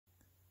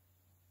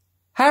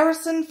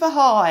Harrison for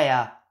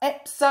Hire,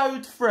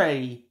 Episode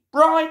 3,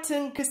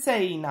 Brighton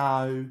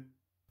Casino.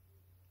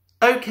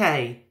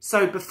 Okay,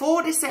 so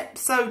before this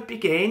episode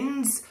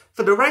begins,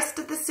 for the rest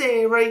of the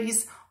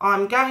series,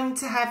 I'm going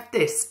to have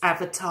this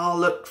avatar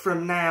look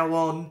from now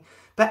on.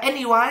 But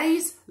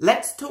anyways,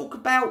 let's talk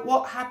about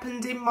what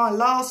happened in my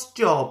last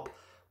job.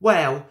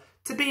 Well,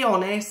 to be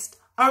honest,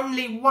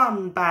 only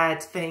one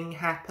bad thing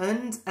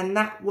happened, and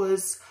that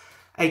was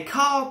a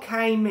car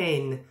came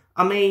in.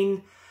 I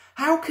mean,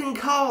 how can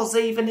cars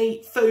even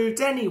eat food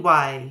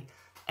anyway?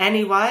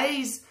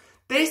 Anyways,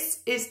 this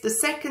is the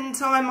second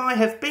time I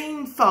have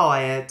been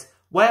fired.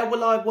 Where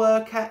will I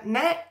work at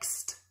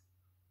next?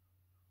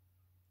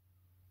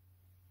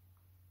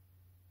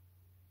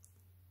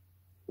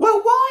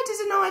 Well, why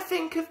didn't I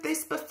think of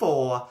this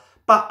before?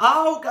 But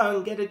I'll go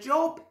and get a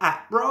job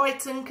at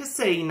Brighton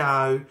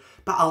Casino.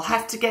 But I'll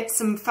have to get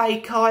some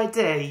fake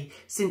ID,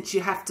 since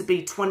you have to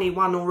be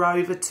 21 or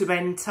over to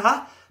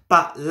enter.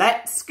 But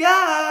let's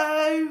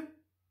go!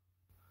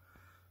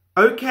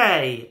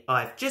 Okay,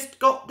 I've just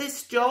got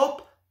this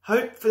job.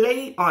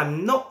 Hopefully,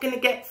 I'm not going to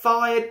get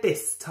fired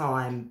this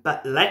time.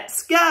 But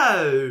let's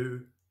go!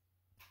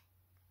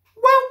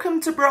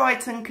 Welcome to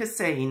Brighton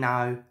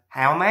Casino.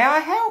 How may I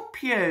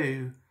help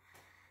you?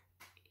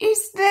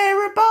 Is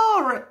there a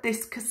bar at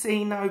this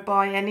casino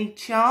by any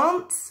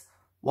chance?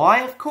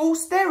 Why, of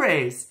course there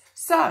is.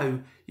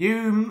 So,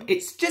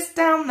 it's just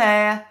down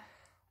there.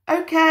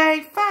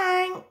 Okay,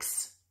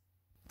 thanks.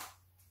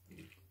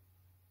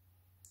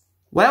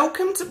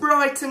 Welcome to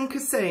Brighton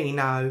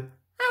Casino.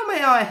 How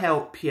may I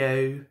help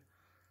you?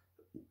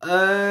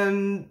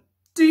 Do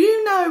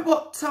you know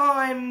what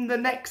time the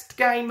next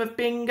game of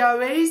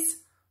bingo is?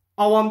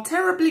 Oh, I'm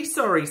terribly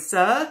sorry,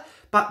 sir,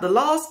 but the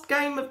last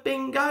game of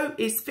bingo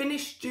is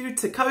finished due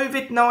to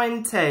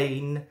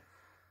COVID-19.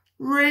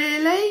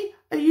 Really?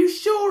 Are you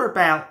sure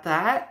about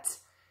that?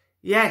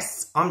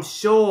 Yes, I'm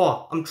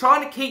sure. I'm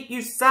trying to keep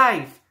you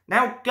safe.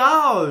 Now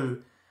go.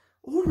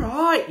 All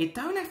right, you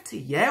don't have to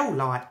yell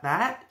like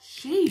that.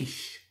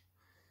 Sheesh.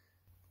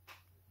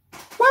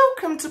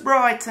 Welcome to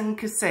Brighton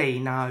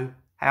Casino.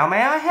 How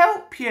may I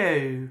help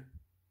you?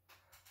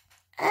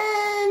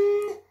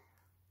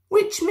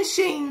 Which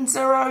machines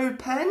are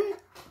open?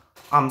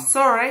 I'm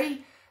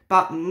sorry,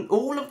 but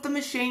all of the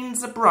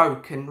machines are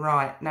broken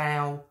right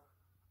now.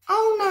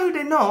 Oh, no,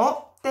 they're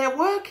not. They're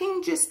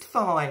working just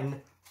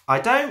fine. I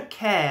don't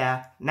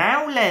care.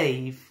 Now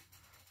leave.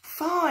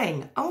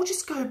 Fine, I'll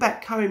just go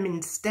back home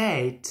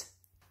instead.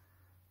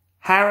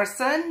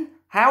 Harrison,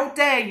 how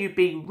dare you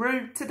be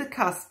rude to the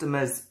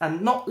customers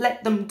and not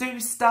let them do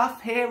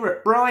stuff here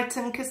at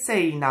Brighton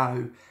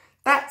Casino.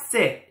 That's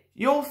it,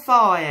 you're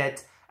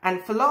fired.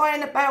 And for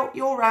lying about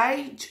your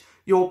age,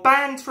 you're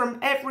banned from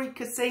every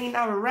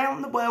casino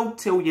around the world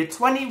till you're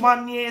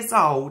 21 years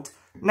old.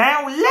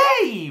 Now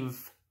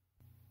leave!